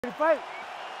Fight.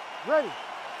 Ready.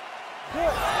 Good.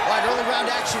 All right, early round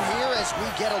action here as we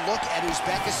get a look at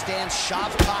Uzbekistan's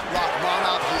Shavkat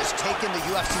Rakhmonov. He has taken the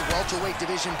UFC welterweight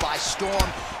division by storm.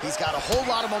 He's got a whole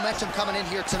lot of momentum coming in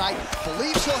here tonight.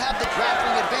 Believes he'll have the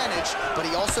grappling advantage, but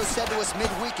he also said to us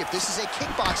midweek, if this is a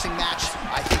kickboxing match,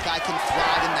 I think I can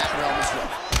thrive in that realm as well.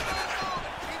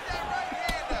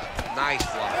 Nice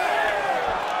block.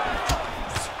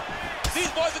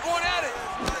 These boys are going at it.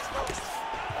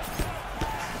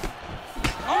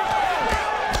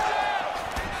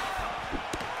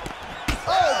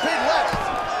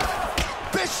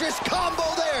 Vicious combo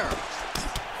there.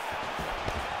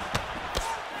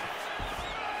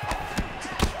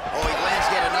 Oh, he lands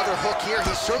yet another hook here.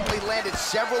 He certainly landed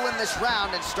several in this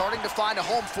round and starting to find a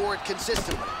home for it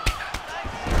consistently.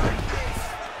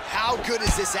 How good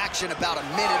is this action about a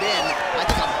minute in? I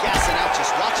think I'm gassing out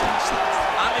just watching this thing.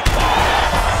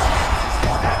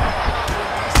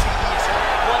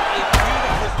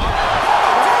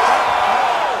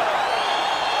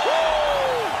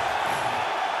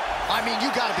 I mean,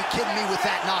 you gotta be kidding me with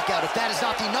that knockout. If that is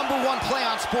not the #1 play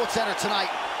on SportsCenter tonight,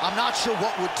 I'm not sure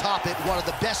what would top it. One of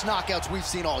the best knockouts we've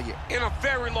seen all year. In a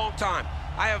very long time.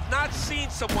 I have not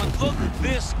seen someone look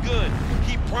this good.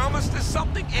 He promised us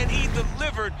something, and he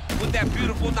delivered with that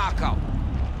beautiful knockout.